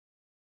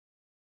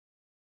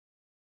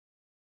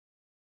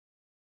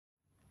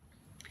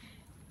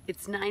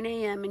It's 9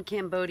 a.m. in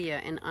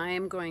Cambodia and I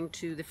am going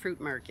to the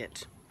fruit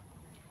market.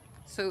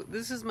 So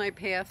this is my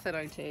path that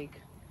I take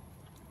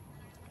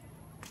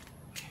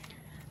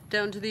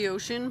down to the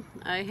ocean.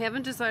 I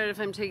haven't decided if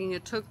I'm taking a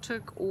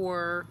tuk-tuk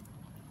or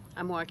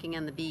I'm walking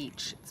on the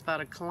beach. It's about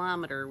 1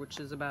 kilometer, which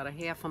is about a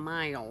half a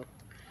mile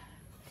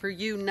for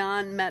you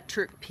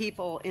non-metric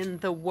people in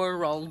the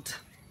world.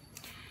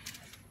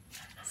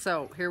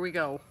 So here we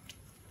go.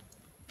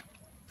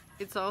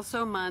 It's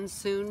also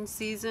monsoon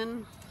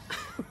season,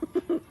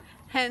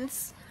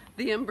 hence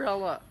the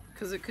umbrella,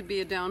 because it could be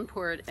a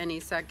downpour at any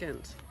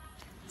second.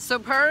 So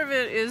part of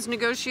it is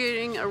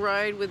negotiating a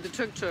ride with the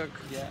tuk-tuk.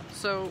 Yeah.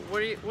 So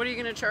what are you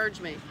going to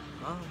charge me?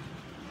 Oh.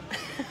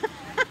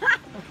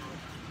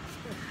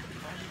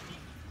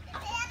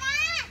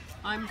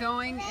 I'm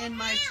going in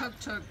my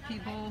tuk-tuk,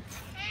 people.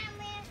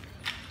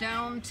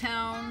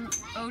 Downtown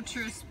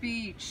Otres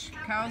Beach.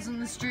 Cows in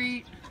the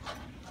street.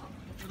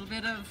 A little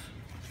bit of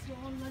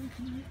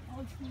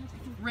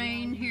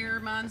rain here,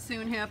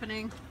 monsoon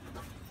happening.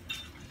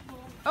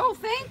 Oh,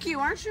 thank you.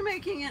 Aren't you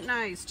making it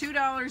nice?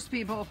 $2,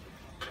 people.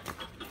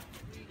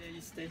 Yeah, you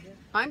stay here?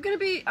 I'm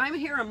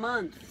here a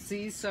month,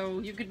 see, so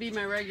you could be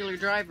my regular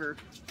driver.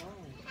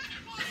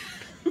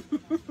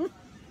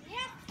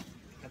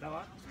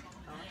 Oh.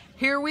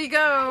 Here we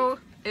go.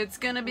 It's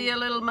gonna be a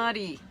little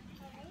muddy.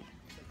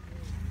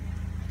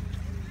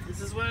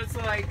 This is what it's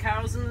like.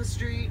 Cows in the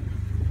street,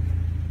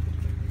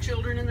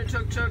 children in the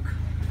tuk-tuk.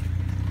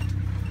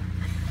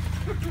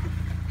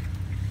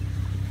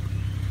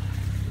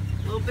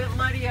 A little bit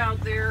muddy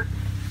out there.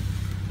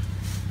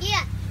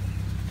 Yeah.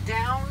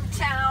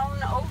 Downtown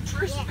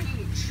Otres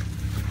Beach.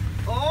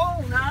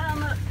 Oh, not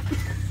on the...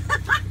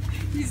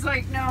 He's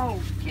like,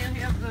 no, can't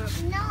have the...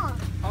 No.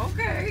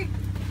 Okay.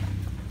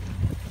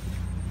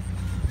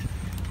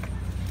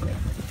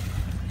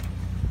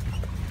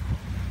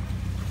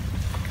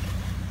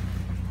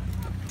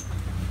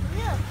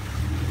 Yeah.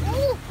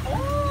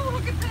 Oh,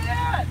 look at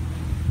that.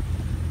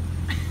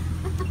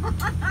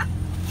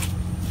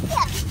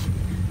 Yeah.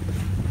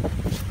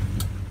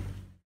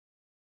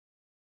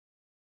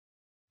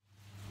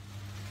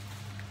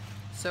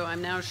 So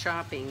I'm now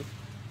shopping.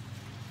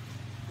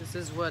 This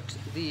is what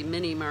the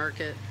mini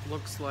market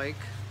looks like.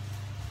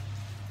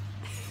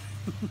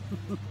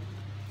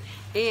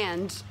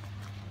 And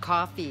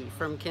coffee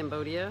from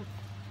Cambodia,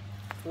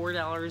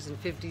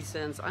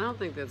 $4.50. I don't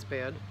think that's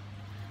bad.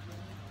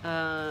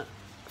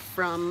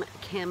 From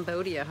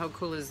Cambodia, how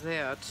cool is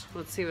that?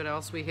 Let's see what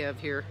else we have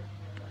here.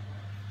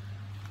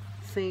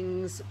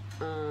 Things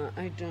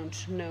I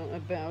don't know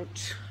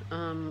about.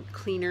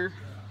 Cleaner.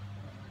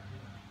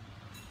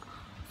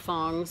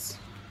 Thongs.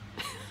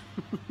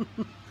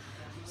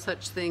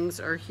 Such things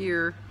are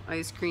here.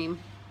 Ice cream.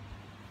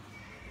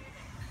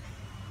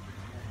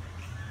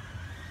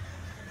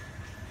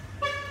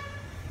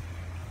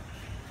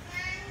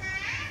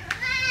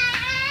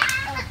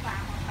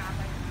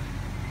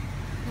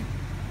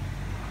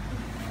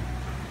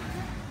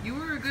 You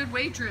were a good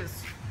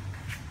waitress.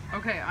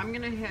 Okay, I'm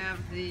gonna have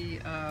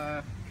the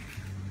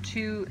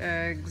 2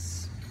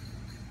 eggs.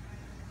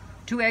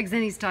 2 eggs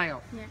any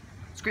style. Yeah.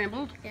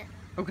 Scrambled? Yeah.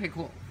 Okay,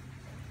 cool.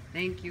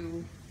 Thank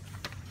you.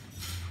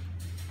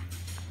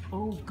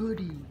 Oh,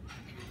 goody.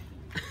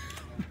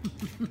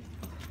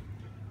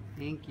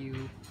 Thank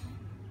you.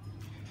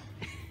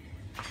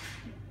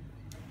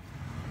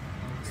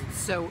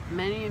 So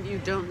many of you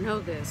don't know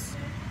this,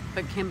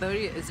 but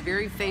Cambodia is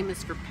very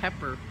famous for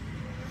pepper.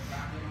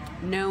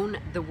 Known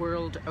the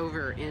world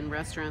over, in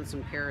restaurants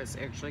in Paris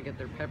actually get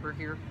their pepper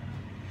here.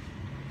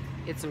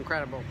 It's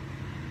incredible.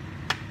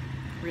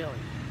 Really.